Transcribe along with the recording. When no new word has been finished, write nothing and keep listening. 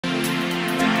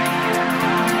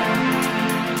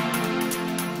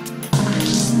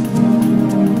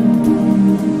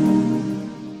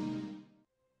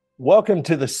Welcome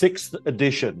to the 6th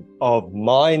edition of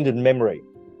Mind and Memory.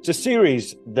 It's a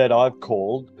series that I've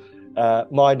called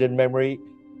Mind and Memory,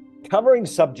 covering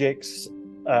subjects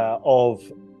of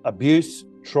abuse,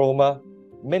 trauma,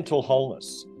 mental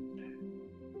wholeness.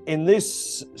 In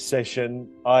this session,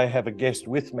 I have a guest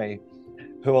with me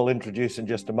who I'll introduce in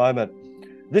just a moment.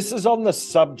 This is on the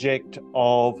subject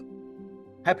of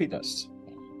happiness.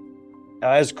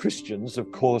 As Christians,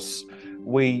 of course,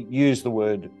 we use the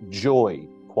word joy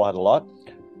quite a lot.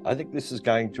 I think this is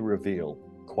going to reveal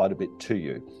quite a bit to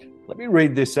you. Let me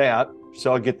read this out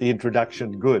so I get the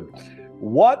introduction good.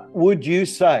 What would you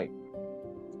say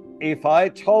if I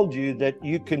told you that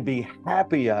you can be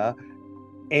happier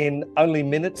in only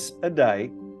minutes a day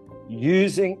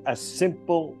using a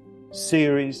simple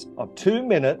series of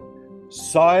 2-minute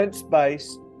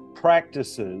science-based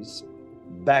practices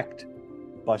backed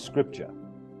by scripture?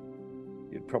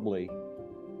 You'd probably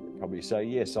say,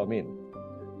 yes, I'm in.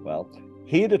 Well,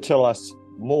 here to tell us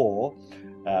more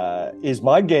is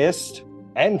my guest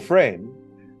and friend,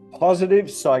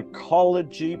 positive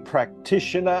psychology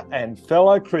practitioner and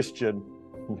fellow Christian,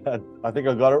 I think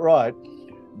I got it right,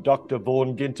 Dr.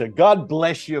 Vaughn Guenter. God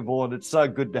bless you, Vaughn. It's so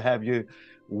good to have you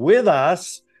with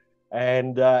us.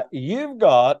 And you've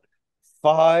got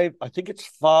five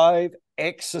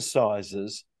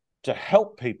exercises to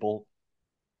help people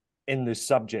in this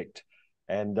subject.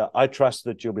 And I trust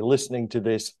that you'll be listening to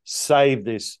this, save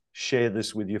this, share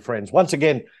this with your friends. Once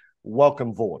again,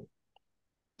 welcome, Vaughn.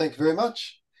 Thank you very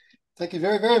much. Thank you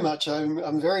very, very much.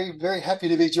 I'm very, very happy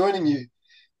to be joining you.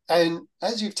 And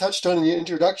as you've touched on in your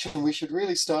introduction, we should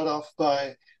really start off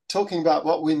by talking about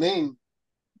what we mean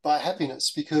by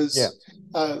happiness, because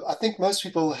I think most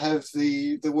people have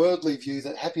the worldly view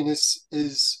that happiness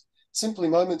is simply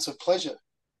moments of pleasure.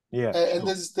 Yeah, and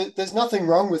there's nothing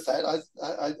wrong with that.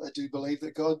 I do believe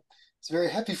that God is very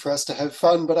happy for us to have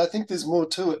fun, but I think there's more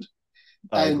to it.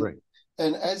 I agree.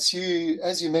 And as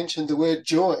you mentioned, the word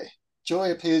joy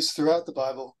appears throughout the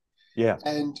Bible. Yeah.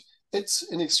 And it's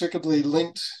inextricably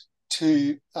linked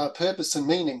to purpose and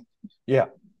meaning. Yeah.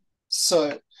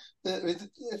 So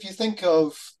if you think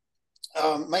of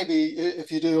maybe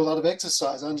if you do a lot of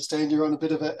exercise, I understand you're on a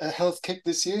bit of a health kick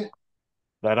this year.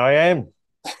 That I am.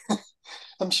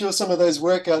 I'm sure some of those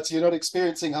workouts you're not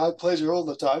experiencing high pleasure all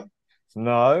the time.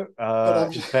 No,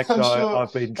 in fact,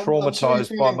 I've been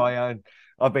traumatized by my own.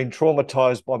 I've been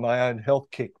traumatized by my own health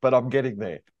kick, but I'm getting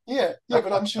there. Yeah,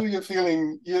 but I'm sure you're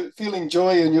feeling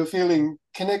joy, and you're feeling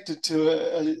connected to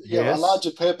a larger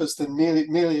purpose than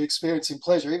merely experiencing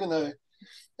pleasure, even though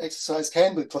exercise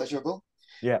can be pleasurable.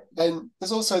 Yeah. And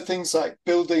there's also things like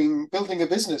building a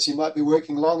business. You might be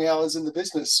working long hours in the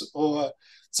business, or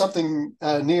something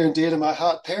near and dear to my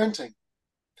heart, parenting.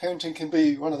 Parenting can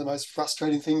be one of the most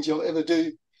frustrating things you'll ever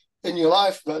do in your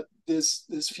life, but there's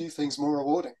few things more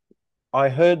rewarding. I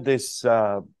heard this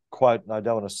quote, and I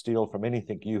don't want to steal from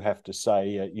anything you have to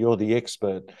say. You're the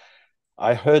expert.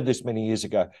 I heard this many years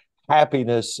ago.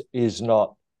 Happiness is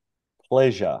not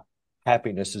pleasure.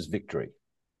 Happiness is victory.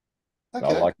 Okay.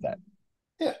 I like that.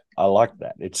 Yeah. I like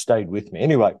that. It stayed with me.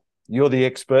 Anyway, you're the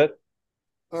expert.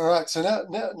 All right. So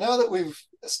now that we've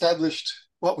established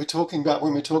what we're talking about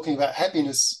when we're talking about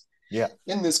happiness,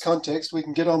 in this context, we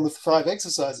can get on with 5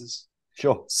 exercises.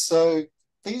 Sure. So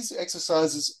these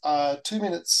exercises are 2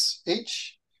 minutes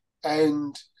each,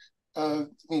 and I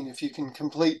mean, if you can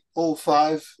complete all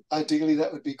 5, ideally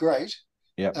that would be great.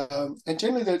 Yeah. And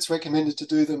generally, it's recommended to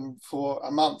do them for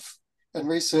a month. And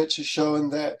research has shown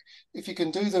that if you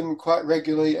can do them quite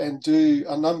regularly and do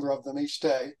a number of them each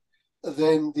day,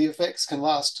 then the effects can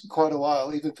last quite a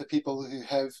while, even for people who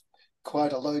have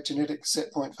quite a low genetic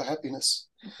set point for happiness.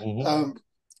 Mm-hmm.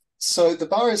 So the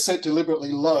bar is set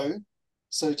deliberately low,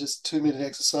 so just 2-minute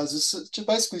exercises, just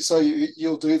basically so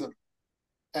you'll do them.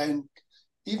 And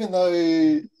even though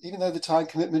the time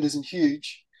commitment isn't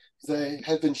huge, they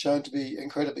have been shown to be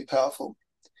incredibly powerful.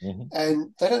 Mm-hmm.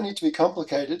 And they don't need to be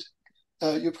complicated.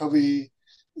 You'll probably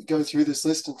go through this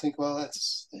list and think, well,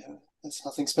 that's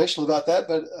nothing special about that.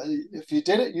 But if you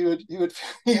did it, you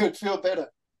would feel better.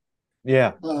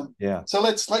 Yeah. So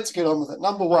let's get on with it.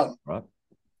 Number 1. Right.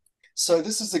 So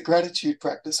this is the gratitude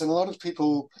practice, and a lot of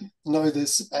people know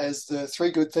this as the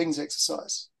 3 good things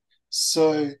exercise.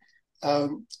 So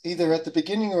either at the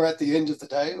beginning or at the end of the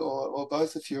day, or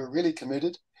both if you're really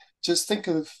committed, just think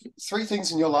of 3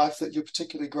 things in your life that you're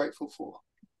particularly grateful for.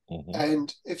 Mm-hmm.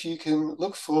 And if you can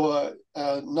look for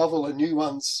novel and new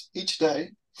ones each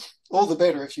day, all the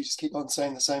better. If you just keep on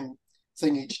saying the same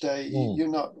thing each day, you're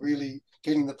not really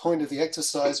getting the point of the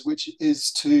exercise, which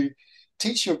is to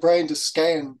teach your brain to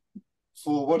scan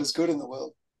for what is good in the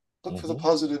world. Look for the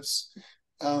positives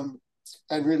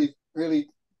and really, really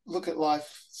look at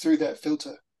life through that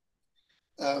filter.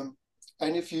 And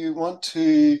if you want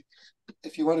to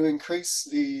increase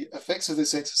the effects of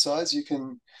this exercise, you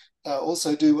can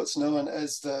also do what's known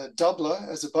as the doubler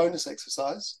as a bonus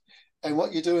exercise. And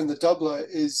what you do in the doubler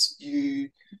is you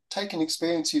take an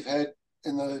experience you've had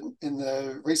in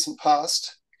the recent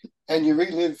past, and you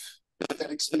relive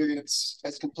that experience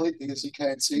as completely as you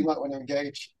can. So you might want to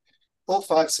engage all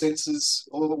five senses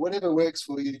or whatever works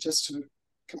for you, just to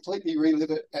completely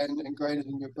relive it and ingrain it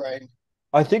in your brain.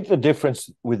 I think the difference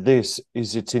with this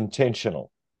is it's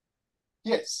intentional.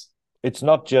 Yes. It's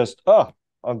not just, oh,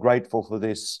 I'm grateful for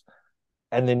this,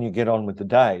 and then you get on with the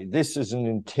day. This is an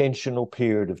intentional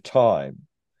period of time.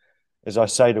 As I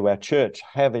say to our church,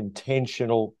 have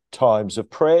intentional times of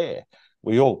prayer.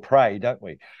 We all pray, don't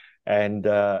we? And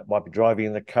might be driving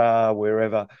in the car,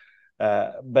 wherever,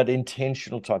 but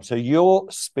intentional time. So you're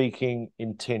speaking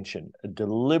intention, a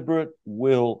deliberate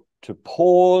will to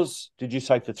pause. Did you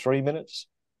say for 3 minutes?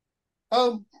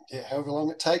 Yeah, however long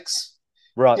it takes.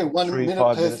 Right. Yeah, 1 3, minute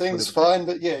 5 per minutes, thing's whatever. fine,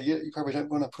 but yeah, you probably don't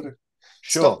want to put a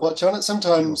Sure. stopwatch on it.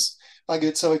 Sometimes I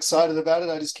get so excited about it,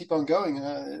 I just keep on going.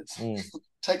 It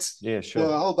takes sure.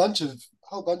 a whole bunch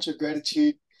of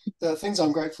gratitude. The things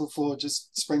I'm grateful for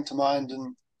just spring to mind,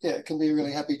 and yeah, it can be a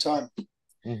really happy time.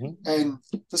 Mm-hmm. And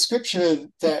the scripture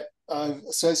that I've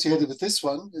associated with this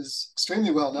one is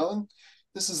extremely well known.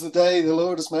 This is the day the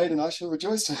Lord has made, and I shall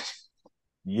rejoice in it.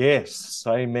 Yes,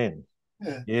 amen.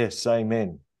 Yeah. Yes,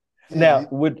 amen. Yeah, now,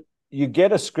 would you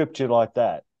get a scripture like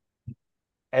that,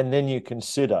 and then you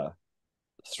consider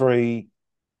three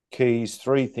keys,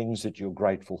 three things that you're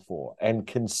grateful for, and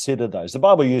consider those? The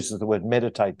Bible uses the word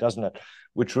meditate, doesn't it?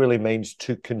 Which really means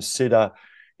to consider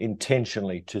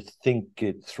intentionally, to think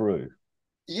it through.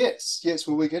 Yes.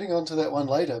 Well, we're getting onto that one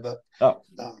later, but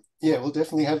yeah, we'll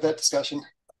definitely have that discussion.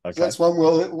 Okay. So that's one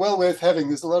well worth having.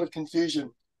 There's a lot of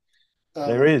confusion.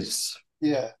 There is.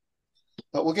 Yeah,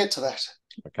 but we'll get to that.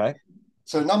 Okay.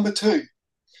 So number 2.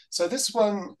 So this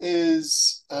one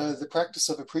is the practice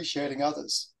of appreciating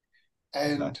others.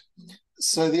 And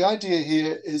so the idea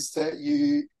here is that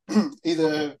you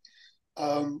either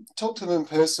talk to them in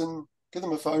person, give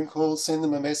them a phone call, send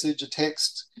them a message, a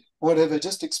text, whatever,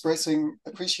 just expressing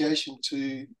appreciation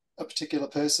to a particular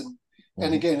person. Mm-hmm.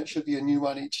 And again, it should be a new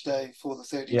one each day for the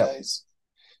 30 days.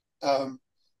 And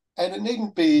it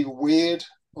needn't be weird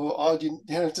or odd. You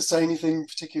don't have to say anything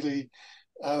particularly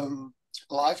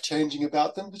life-changing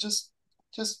about them, but just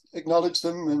acknowledge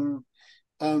them.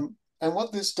 And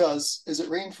what this does is it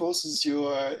reinforces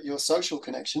your social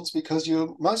connections, because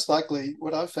you're most likely,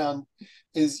 what I've found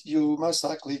is you'll most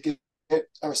likely get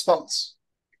a response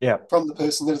from the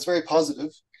person that is very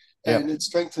positive, and it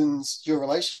strengthens your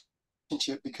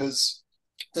relationship, because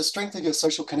the strength of your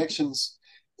social connections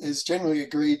is generally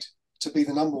agreed to be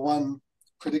the number one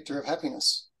predictor of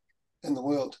happiness in the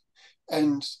world.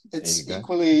 And it's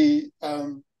equally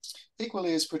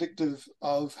as predictive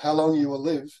of how long you will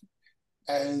live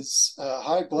as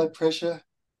high blood pressure,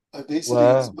 obesity,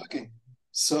 and smoking.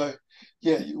 So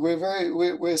yeah,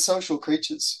 we're social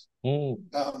creatures. And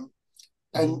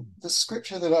the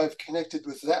scripture that I've connected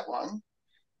with that one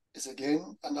is,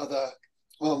 again, another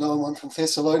well-known one from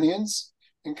Thessalonians: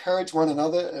 encourage one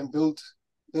another and build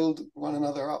one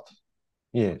another up.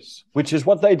 Yes, which is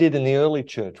what they did in the early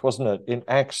church, wasn't it? In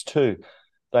Acts 2,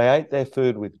 they ate their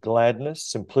food with gladness,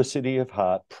 simplicity of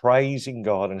heart, praising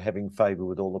God and having favor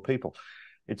with all the people.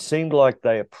 It seemed like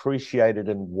they appreciated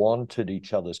and wanted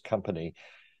each other's company,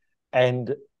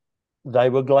 and they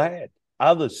were glad.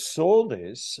 Others saw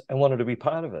this and wanted to be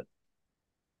part of it.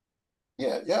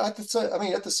 Yeah. At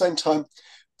the same time,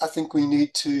 I think we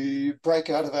need to break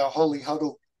out of our holy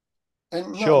huddle,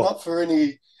 and not for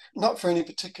any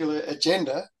particular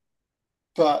agenda,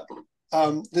 but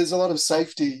there's a lot of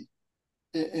safety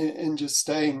in just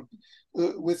staying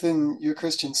within your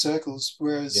Christian circles,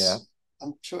 whereas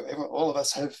I'm sure all of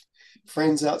us have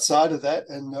friends outside of that,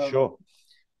 and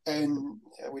and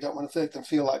we don't want to make them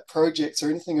feel like projects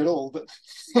or anything at all, but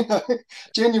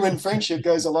genuine friendship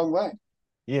goes a long way.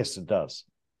 Yes, it does.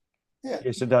 Yeah.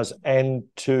 Yes, it does. And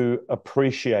to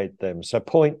appreciate them. So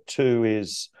point 2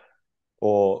 is,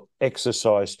 or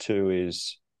exercise 2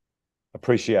 is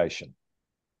appreciation.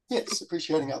 Yes,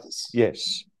 appreciating others.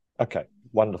 Yes. Okay.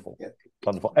 Wonderful. Yeah.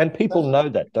 Wonderful. And people know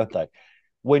that, don't they?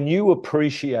 When you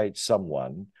appreciate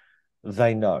someone,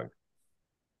 they know.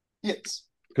 Yes.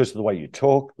 Because of the way you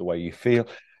talk, the way you feel.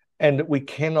 And we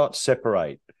cannot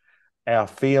separate our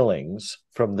feelings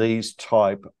from these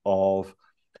type of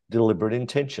deliberate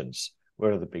intentions,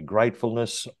 whether it be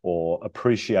gratefulness or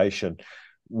appreciation.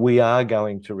 we are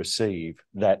going to receive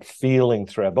that feeling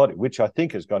through our body, which I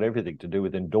think has got everything to do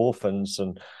with endorphins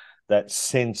and that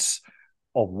sense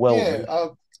of well-being. Yeah,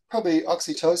 probably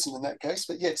oxytocin in that case,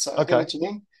 but yes, I get Okay. what you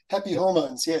mean. Happy Yep.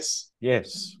 hormones, yes.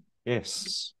 Yes.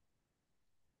 Yes.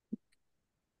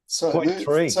 So, Point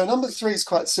three. so number three is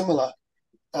quite similar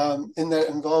in that it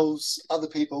involves other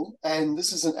people, and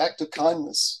this is an act of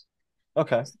kindness.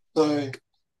 Okay. So,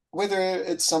 whether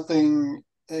it's something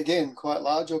again quite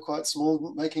large or quite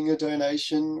small, making a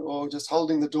donation or just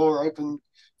holding the door open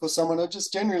for someone, or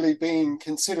just generally being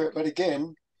considerate, but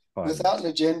again, without an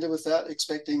agenda, without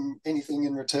expecting anything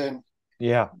in return.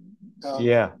 Yeah. Um,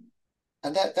 Yeah.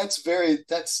 and that's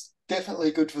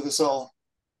definitely good for the soul.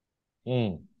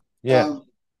 Yeah.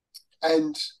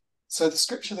 And so the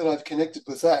scripture that I've connected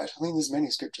with that, I mean, there's many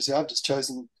scriptures here. I've just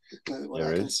chosen what There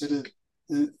I is. consider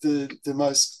the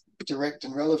most direct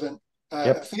and relevant.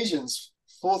 Yep. Ephesians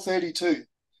 4:32.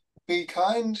 Be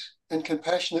kind and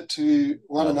compassionate to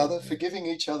one another, forgiving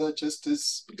each other just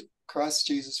as Christ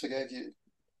Jesus forgave you.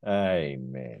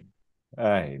 Amen.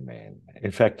 Amen.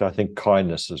 In fact, I think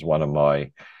kindness is one of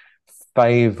my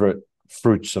favorite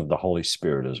fruits of the Holy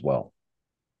Spirit as well.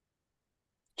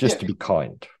 Just to be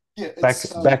kind. Yeah,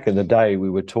 back in the day, we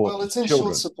were taught well, it's in children.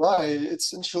 short supply.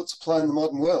 It's in short supply in the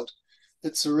modern world.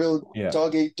 It's a real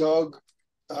dog eat dog.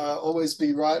 Always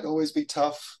be right. Always be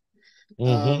tough.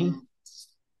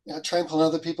 Trample on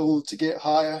other people to get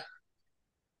higher.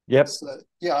 Yep. So,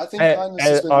 yeah, I think kindness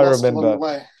has been lost along the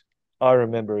way. I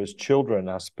remember as children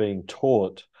us being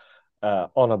taught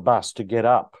on a bus to get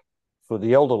up for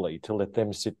the elderly, to let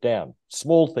them sit down.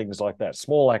 Small things like that,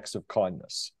 small acts of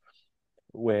kindness.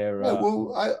 Where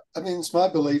I mean, it's my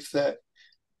belief that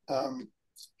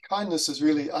kindness is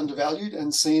really undervalued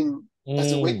and seen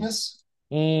as a weakness,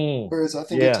 whereas I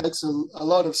think it takes a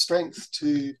lot of strength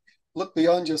to look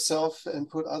beyond yourself and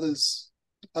put others'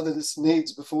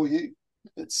 needs before you.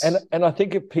 And I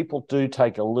think if people do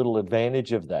take a little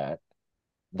advantage of that,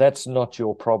 that's not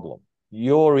your problem.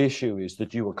 Your issue is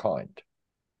that you were kind.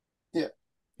 Yeah.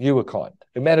 You were kind.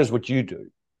 It matters what you do.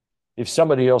 If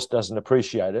somebody else doesn't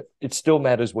appreciate it, it still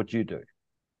matters what you do.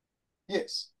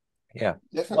 Yes. Yeah.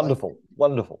 Definitely. Wonderful.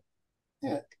 Wonderful.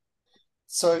 Yeah.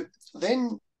 So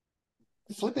then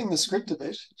flipping the script a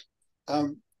bit,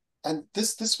 and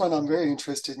this one I'm very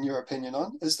interested in your opinion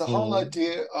on, is the whole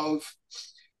idea of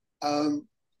I'm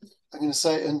going to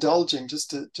say indulging,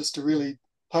 just to really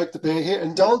poke the bear here,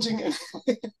 indulging in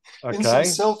some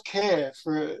self-care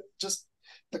for just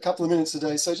a couple of minutes a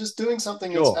day. So just doing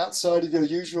something that's outside of your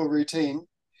usual routine,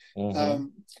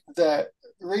 that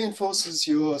reinforces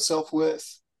your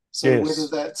self-worth. So whether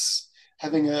that's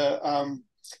having a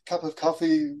cup of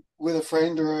coffee with a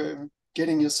friend, or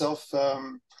getting yourself a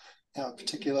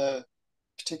particular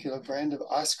brand of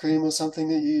ice cream or something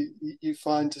that you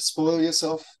find to spoil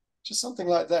yourself, just something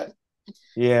like that.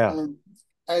 Yeah.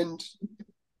 And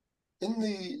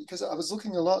because I was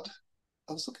looking a lot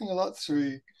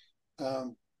through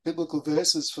biblical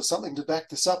verses for something to back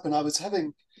this up, and I was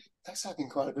having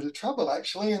quite a bit of trouble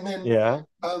actually. And then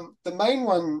the main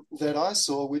one that I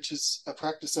saw, which is a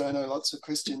practice that I know lots of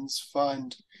Christians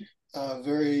find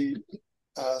very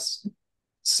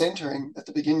centering at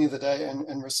the beginning of the day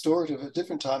and restorative at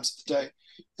different times of the day,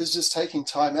 is just taking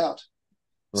time out.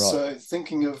 Right. So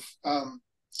thinking of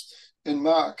in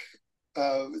Mark,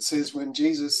 it says when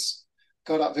Jesus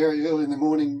got up very early in the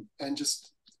morning and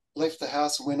just left the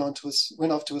house and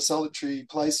went off to a solitary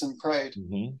place and prayed.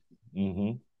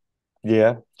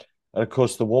 Yeah. And of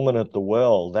course, the woman at the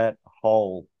well, that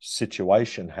whole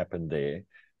situation happened there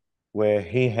where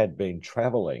he had been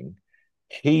traveling.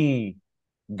 He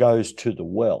goes to the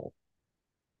well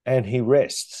and he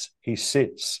rests, he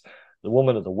sits. The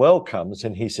woman at the well comes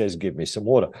and he says, give me some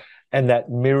water. And that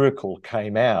miracle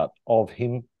came out of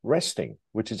him resting,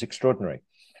 which is extraordinary.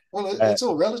 Well, it's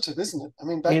all relative, isn't it? I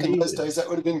mean, back in those days, that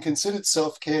would have been considered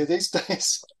self-care. These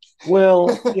days, well,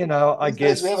 I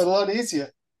guess we have it a lot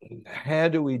easier. How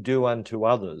do we do unto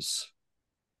others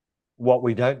what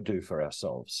we don't do for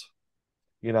ourselves?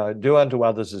 Do unto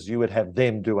others as you would have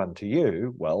them do unto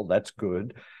you. Well, that's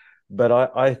good. But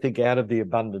I think out of the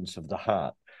abundance of the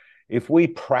heart, if we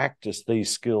practice these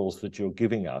skills that you're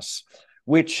giving us,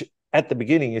 which at the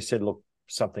beginning you said, look,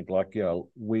 something like,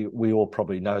 we all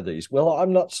probably know these. Well,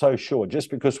 I'm not so sure. Just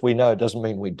because we know doesn't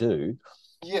mean we do.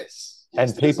 Yes.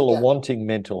 And people are wanting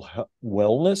mental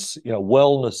wellness.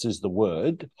 Wellness is the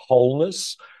word,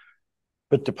 wholeness.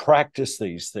 But to practice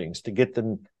these things, to get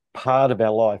them part of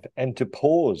our life, and to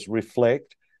pause,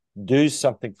 reflect, do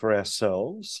something for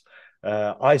ourselves.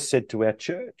 I said to our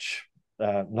church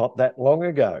not that long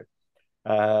ago,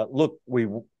 look,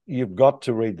 you've got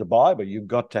to read the Bible. You've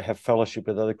got to have fellowship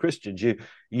with other Christians.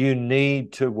 You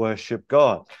need to worship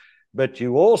God. But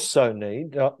you also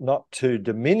need, not to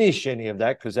diminish any of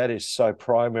that, because that is so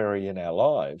primary in our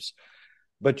lives,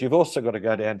 but you've also got to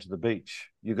go down to the beach.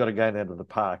 You've got to go down to the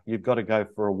park. You've got to go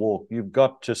for a walk. You've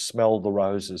got to smell the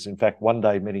roses. In fact, one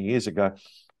day many years ago,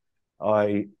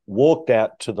 I walked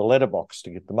out to the letterbox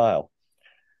to get the mail.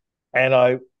 And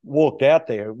I walked out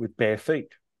there with bare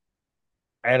feet.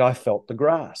 And I felt the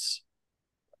grass.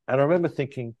 And I remember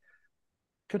thinking,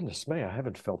 goodness me, I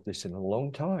haven't felt this in a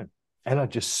long time. And I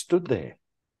just stood there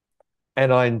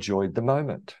and I enjoyed the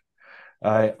moment.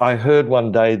 I heard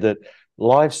one day that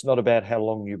life's not about how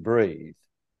long you breathe,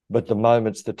 but the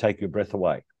moments that take your breath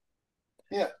away.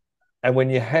 Yeah. And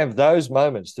when you have those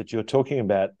moments that you're talking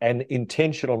about, and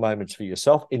intentional moments for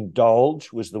yourself,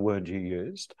 indulge was the word you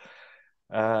used.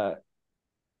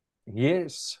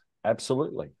 Yes,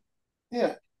 absolutely.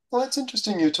 Yeah. Well, it's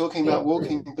interesting you're talking about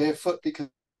walking barefoot, because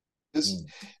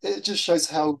it just shows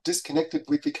how disconnected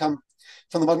we've become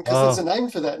from the modern, because there's a name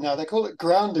for that now. They call it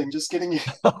grounding, just getting your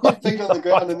feet on the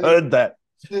ground. I've heard that.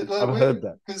 I've heard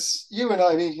that. Because you and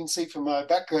I mean, you can see from my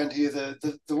background here,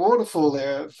 the waterfall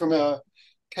there from our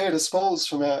Curtis Falls,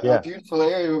 from our beautiful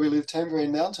area where we live,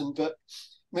 Tambourine Mountain. But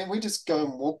I mean, we just go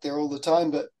and walk there all the time.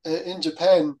 But in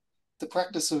Japan, the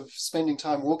practice of spending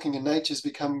time walking in nature has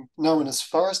become known as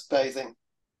forest bathing.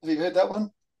 Have you heard that one?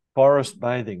 Forest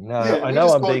bathing. No, Yeah, I we know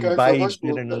just I'm call it being going for a bathed in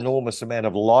bushwalk. an enormous amount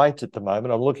of light at the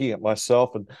moment. I'm looking at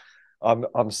myself and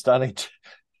I'm starting to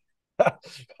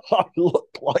I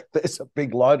look like there's a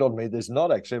big light on me. There's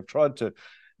not actually. I've tried to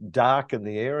darken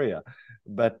the area.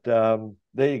 But there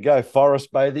you go,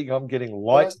 forest bathing. I'm getting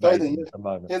light Forest bathing bathing. at the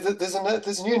moment. Yeah,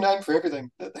 there's a new name for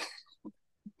everything.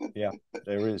 Yeah,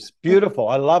 there is. Beautiful.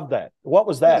 I love that. What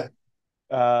was Yeah.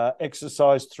 that?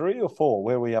 Exercise 3 or 4?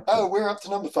 Where are we up to? Oh, we're up to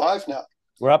number 5 now.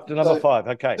 We're up to number So 5.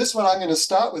 Okay. this one I'm going to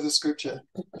start with a scripture,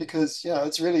 because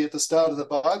it's really at the start of the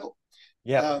Bible.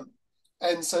 Yeah.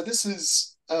 And so this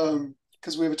is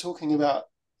because we were talking about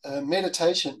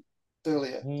meditation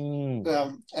earlier. And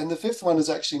the 5th one is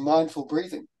actually mindful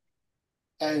breathing.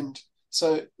 And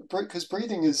so, because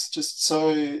breathing is just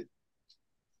so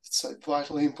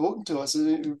vitally important to us,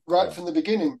 right from the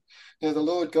beginning. The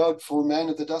Lord God formed man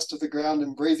of the dust of the ground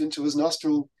and breathed into his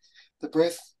nostril the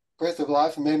breath of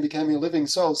life, and man became a living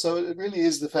soul. So it really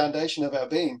is the foundation of our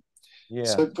being. Yeah.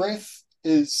 So breath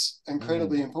is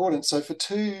incredibly important. So for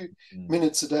 2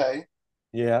 minutes a day,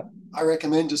 I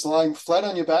recommend just lying flat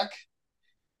on your back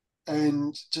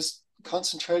and just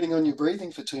concentrating on your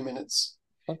breathing for 2 minutes.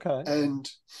 Okay. And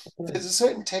there's a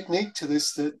certain technique to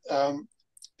this, that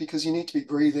because you need to be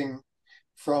breathing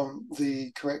from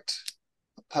the correct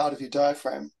part of your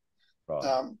diaphragm,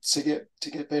 to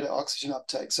get better oxygen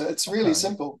uptake. So it's really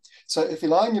simple. So if you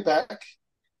lie on your back,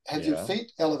 have your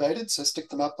feet elevated, so stick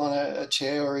them up on a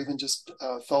chair, or even just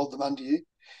fold them under you,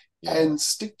 and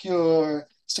stick your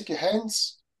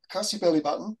hands across your belly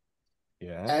button.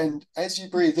 And as you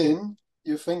breathe in,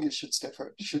 your fingers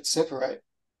should separate,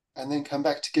 and then come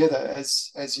back together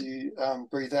as you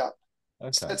breathe out. Okay.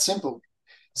 It's that simple.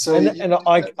 So and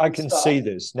I can see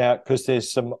this now, because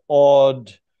there's some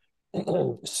odd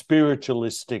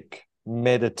spiritualistic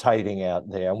meditating out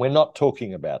there, and we're not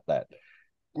talking about that.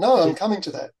 No, I'm coming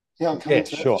to that. Yeah, I'm coming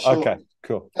to that. Sure. Sure. Okay,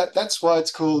 cool. That's why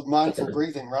it's called mindful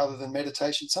breathing rather than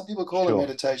meditation. Some people call it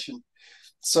meditation.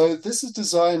 So this is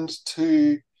designed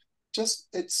to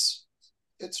it's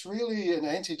really an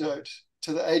antidote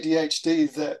to the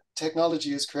ADHD that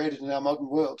technology has created in our modern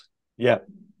world. Yeah.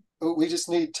 We just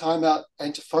need time out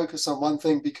and to focus on one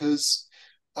thing, because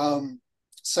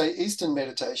say Eastern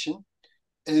meditation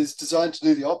is designed to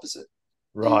do the opposite.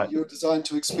 Right. You're designed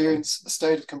to experience a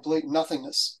state of complete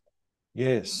nothingness.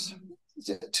 Yes.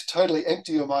 To totally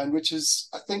empty your mind, which is,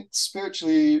 I think,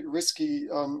 spiritually risky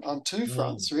on 2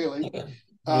 fronts, really.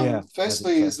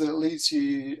 Firstly, is that it leaves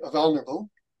you vulnerable.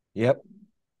 Yep.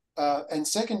 And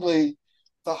secondly,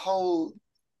 the whole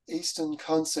Eastern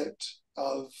concept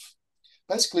of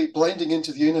basically blending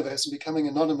into the universe and becoming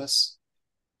anonymous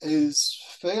is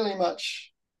fairly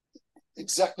much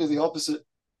exactly the opposite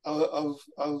of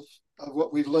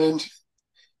what we've learned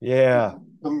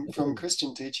from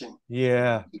Christian teaching.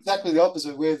 Yeah. Exactly the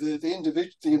opposite, where the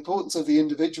importance of the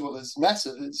individual is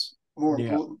massive. It's more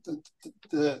important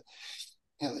than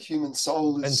the human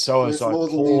soul is worth more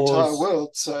than the entire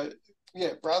world. So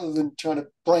rather than trying to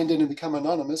blend in and become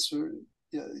anonymous,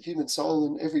 the human soul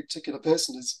in every particular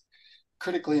person is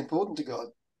critically important to God.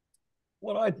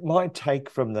 My take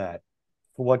from that,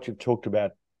 for what you've talked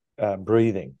about,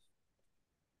 breathing,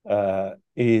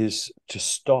 is to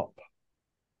stop.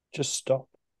 Just stop.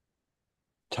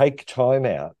 take time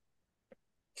out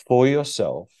for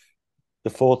yourself. The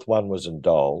fourth one was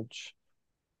indulge.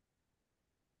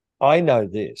 I know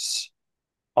this.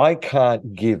 I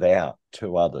can't give out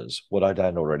to others what I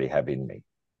don't already have in me.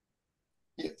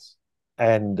 Yes.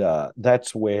 And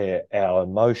that's where our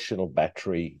emotional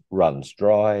battery runs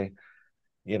dry,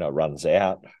 runs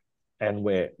out, and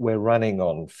we're running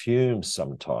on fumes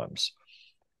sometimes.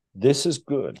 This is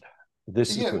good.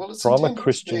 This is Yeah, good well, it's from a intended to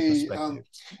Christian be, perspective.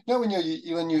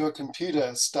 when your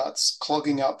computer starts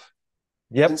clogging up,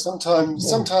 and Yep.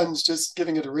 sometimes just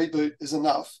giving it a reboot is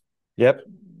enough. Yep.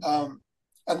 Um,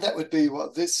 and that would be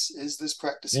what this is, this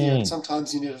practice here. And Mm,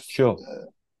 sometimes you need sure.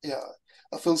 yeah,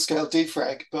 a full scale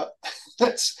defrag, but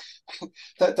that's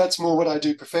that's more what I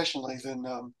do professionally than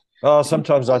Oh,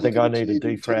 sometimes I what you think could I need a achieve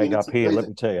in two defrag minutes up of here, let breathing.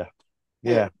 me tell you.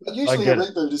 Yeah, Yeah, but I usually a get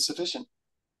it. reboot is sufficient.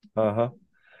 Uh-huh.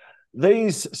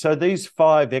 These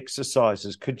five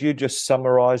exercises, could you just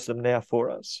summarize them now for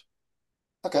us?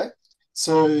 Okay,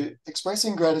 so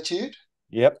expressing gratitude,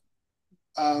 Yep.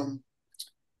 um,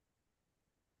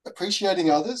 appreciating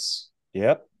others,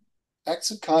 Yep.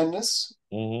 acts of kindness,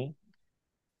 Mm-hmm.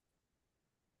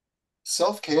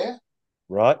 self care,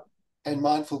 Right. and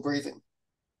mindful breathing.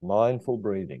 Mindful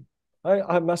breathing.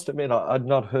 I must admit, I'd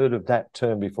not heard of that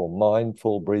term before.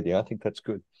 Mindful breathing. I think that's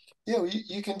good. Yeah, well,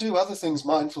 you can do other things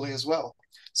mindfully as well.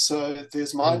 So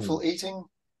there's Mm. mindful eating,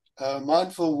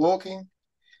 mindful walking,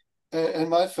 and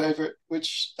my favorite,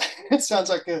 which it sounds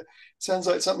like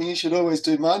something you should always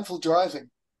do, mindful driving.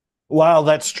 Wow,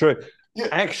 that's true. Yeah,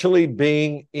 Actually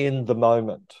being in the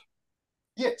moment.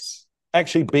 yes,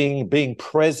 Actually being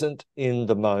present in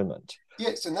the moment.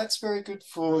 yes, and that's very good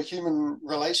for human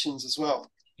relations as well.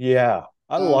 Yeah,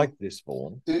 I Um, like this,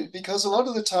 Vaughn. because a lot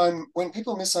of the time, when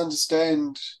people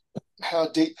misunderstand how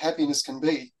deep happiness can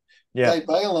be, Yeah. they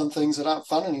bail on things that aren't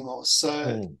fun anymore. So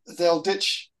Mm. they'll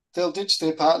ditch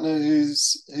their partner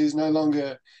who's no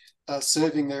longer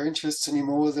serving their interests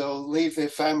anymore. They'll leave their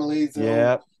family. They'll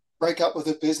Yeah. break up with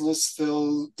a business.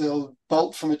 They'll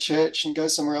bolt from a church and go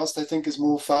somewhere else they think is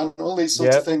more fun. All these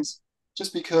sorts of Yeah. things,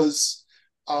 just because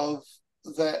of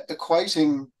that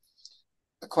equating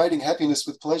happiness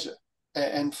with pleasure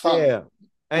and fun. Yeah.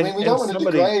 I mean, we And don't want to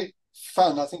somebody, degrade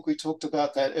fun. I think we talked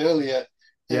about that earlier.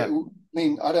 yeah. I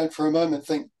mean, I don't for a moment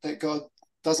think that God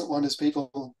doesn't want his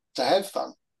people to have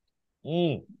fun.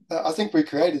 Mm, I think we're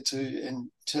created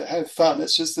to have fun.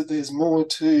 It's just that there's more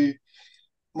to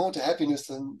happiness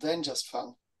than just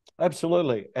fun.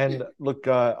 absolutely. Yeah. And look,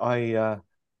 I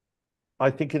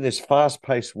think in this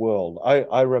fast-paced world,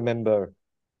 I remember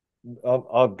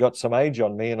I've got some age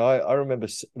on me, and I remember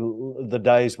the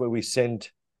days where we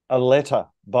sent a letter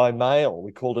by mail.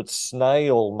 We called it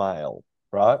snail mail,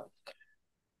 right?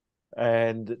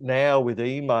 And now with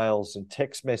emails and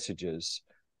text messages,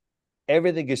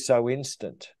 everything is so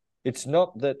instant. It's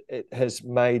not that it has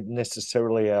made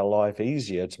necessarily our life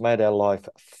easier, it's made our life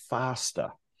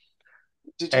faster.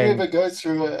 Did you ever And go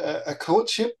through a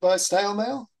courtship by snail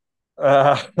mail?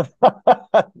 uh,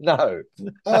 no.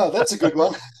 Oh, that's a good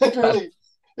one. It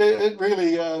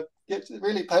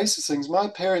really paces things. My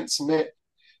parents met.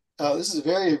 This is a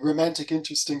very romantic,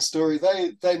 interesting story.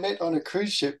 They met on a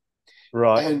cruise ship,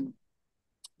 Right, and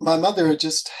my mother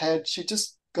she'd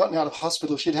just gotten out of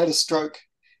hospital. She'd had a stroke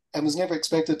and was never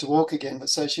expected to walk again. But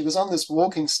so she was on this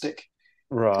walking stick,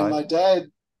 and right. my dad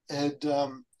had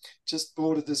just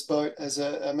boarded this boat as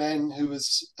a man who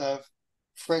was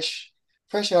fresh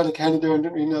fresh out of Canada and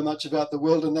didn't really know much about the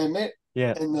world, and they met,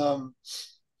 Yeah. and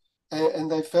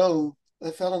they fell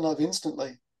in love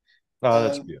instantly. Oh,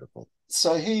 that's Um, beautiful.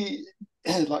 so he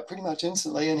like pretty much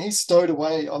instantly, and he stowed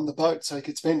away on the boat so he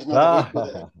could spend another week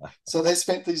with her. Ah, So they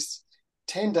spent these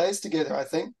 10 days together, I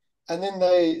think, and then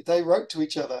they wrote to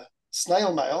each other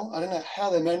snail mail. I don't know how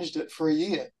they managed it for a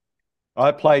year.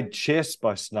 I played chess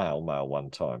by snail mail one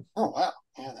time. Oh wow,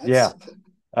 yeah, Yeah.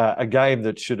 that's A game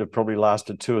that should have probably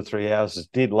lasted 2 or 3 hours. It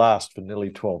did last for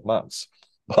nearly 12 months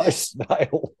by yeah,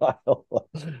 snail mail.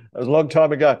 It was a long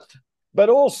time ago. But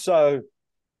also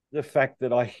the fact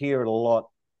that I hear it a lot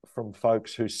from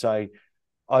folks who say,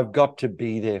 I've got to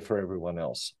be there for everyone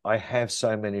else. I have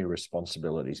so many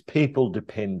responsibilities. People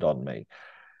depend on me.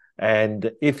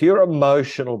 And if your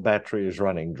emotional battery is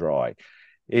running dry,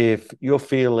 if you're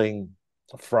feeling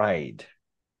afraid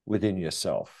within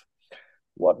yourself,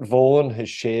 what Vaughan has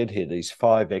shared here, these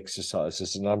five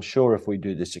exercises, and I'm sure if we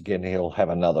do this again, he'll have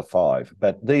another five,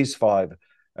 but these five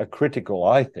are critical,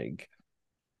 I think,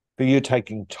 for you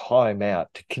taking time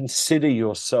out to consider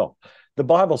yourself. The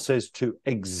Bible says to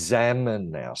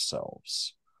examine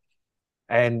ourselves.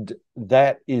 And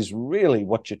that is really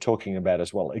what you're talking about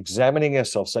as well. Examining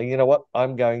ourselves, saying, you know what,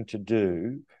 I'm going to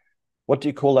do What do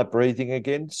you call that breathing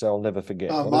again? So I'll never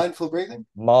forget. Mindful breathing.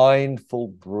 Mindful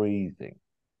breathing.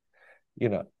 You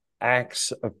know,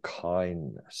 acts of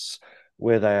kindness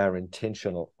where they are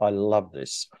intentional. I love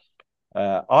this.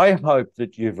 I hope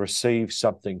that you've received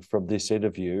something from this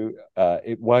interview.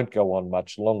 It won't go on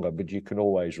much longer, but you can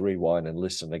always rewind and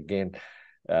listen again.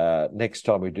 Next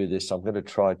time we do this, I'm going to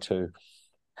try to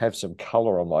have some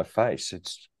color on my face.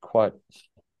 It's quite...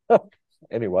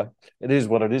 Anyway, it is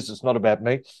what it is. It's not about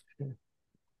me.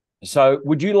 So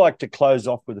would you like to close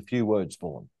off with a few words,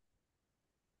 Vaughn?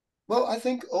 Well, I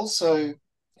think also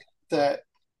that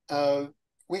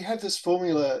we have this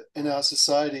formula in our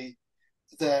society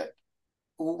that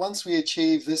once we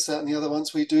achieve this, that, and the other,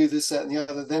 once we do this, that, and the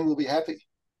other, then we'll be happy.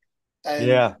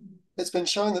 And it's been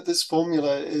shown that this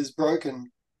formula is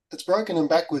broken. It's broken and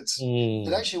backwards.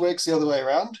 It actually works the other way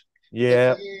around.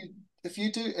 Yeah. If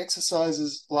you do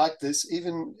exercises like this,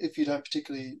 even if you don't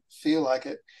particularly feel like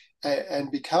it, and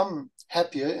become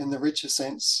happier in the richer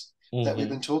sense that we've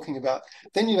been talking about,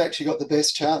 then you've actually got the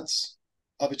best chance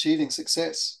of achieving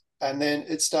success. And then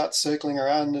it starts circling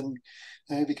around and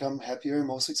become happier and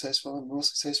more successful and more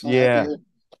successful and happier.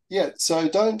 Yeah. So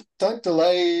don't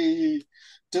delay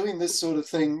doing this sort of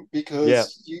thing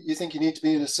because you think you need to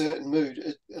be in a certain mood.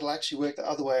 It'll actually work the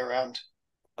other way around.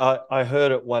 I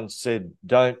heard it once said,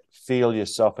 don't feel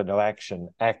yourself into action,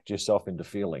 act yourself into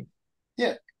feeling.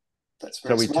 Yeah, that's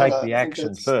very smart. So we take the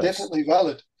action first. Definitely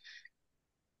valid.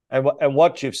 And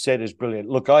what you've said is brilliant.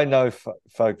 Look, I know,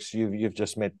 folks, you've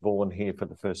just met Vaughn here for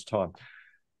the first time,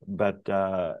 but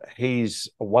he's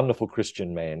a wonderful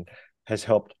Christian man, has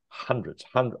helped hundreds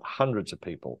of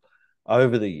people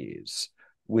over the years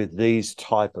with these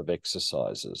type of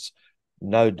exercises.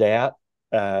 No doubt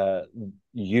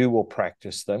you will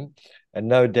practice them, and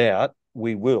no doubt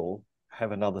we will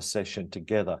have another session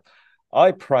together.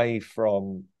 I pray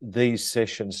from these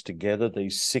sessions together,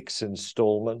 these 6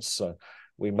 installments,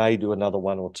 we may do another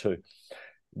 1 or 2,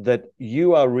 that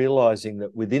you are realizing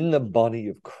that within the body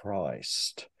of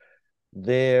Christ,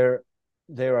 there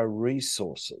are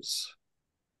resources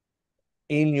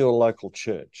in your local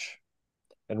church.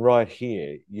 And right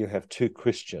here, you have 2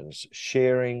 Christians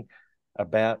sharing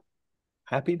about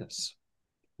happiness.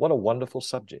 What a wonderful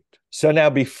subject. So now,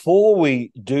 before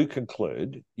we do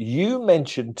conclude, you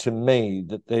mentioned to me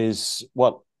that there's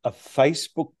a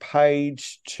Facebook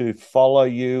page to follow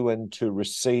you and to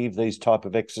receive these type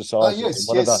of exercises. Yes.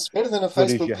 It's better than a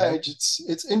Facebook page.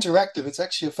 It's interactive. It's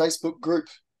actually a Facebook group.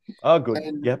 Oh, good.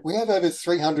 And we have over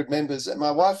 300 members, and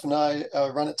my wife and I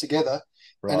run it together.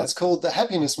 Right. And it's called the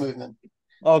Happiness Movement.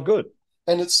 Oh, good.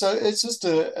 And it's just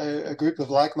a group of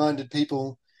like-minded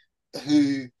people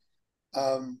who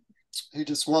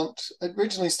just it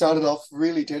originally started off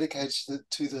really dedicated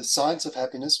to the science of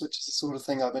happiness, which is the sort of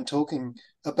thing I've been talking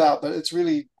about, but it's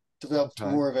really developed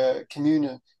more of a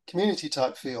community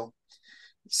type feel.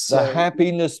 So, the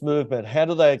Happiness Movement, how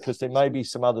do they, because there may be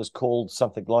some others called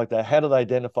something like that, how do they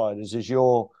identify it? Is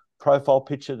your profile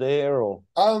picture there, or?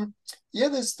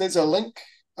 There's a link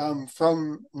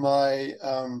from my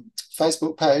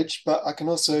Facebook page, but I can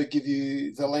also give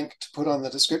you the link to put on the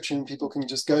description. People can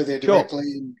just go there directly.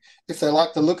 Sure. And if they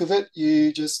like the look of it,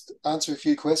 you just answer a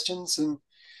few questions. And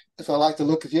if I like the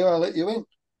look of you, I'll let you in.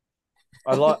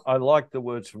 I like the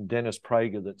words from Dennis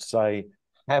Prager that say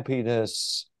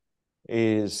happiness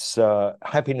is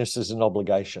an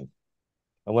obligation.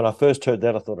 And when I first heard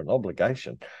that, I thought, an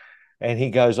obligation. And he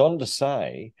goes on to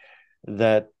say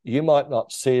that you might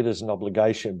not see it as an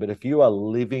obligation, but if you are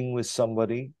living with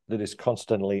somebody that is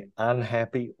constantly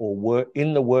unhappy, or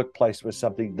in the workplace with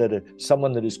someone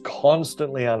that is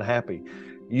constantly unhappy,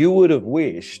 you would have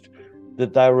wished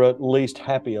that they were at least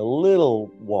happy a little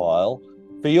while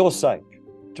for your sake,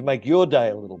 to make your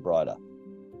day a little brighter.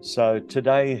 So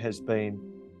today has been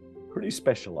pretty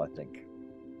special, I think.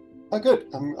 Oh, good.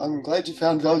 I'm glad you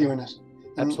found value in it.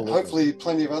 And absolutely. Hopefully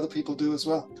plenty of other people do as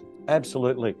well.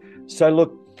 Absolutely. So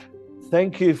look,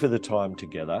 thank you for the time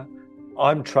together.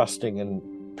 I'm trusting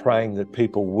and praying that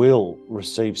people will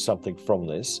receive something from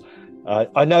this.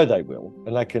 I know they will,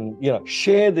 and they can,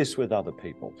 share this with other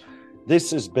people.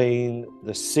 This has been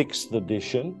the 6th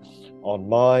edition on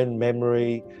mind,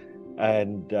 memory,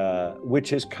 and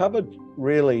which has covered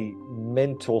really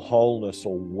mental wholeness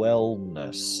or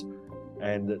wellness.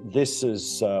 And this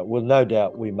is, no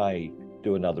doubt we may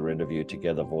do another interview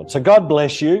together, Vaughn. So God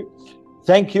bless you.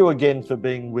 Thank you again for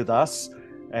being with us.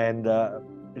 And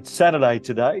it's Saturday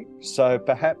today, so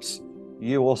perhaps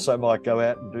you also might go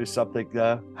out and do something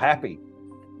happy.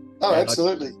 Oh, and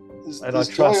absolutely. There's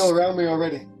joy all around me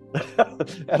already.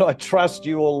 And I trust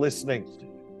you all listening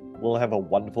will have a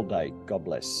wonderful day. God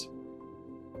bless.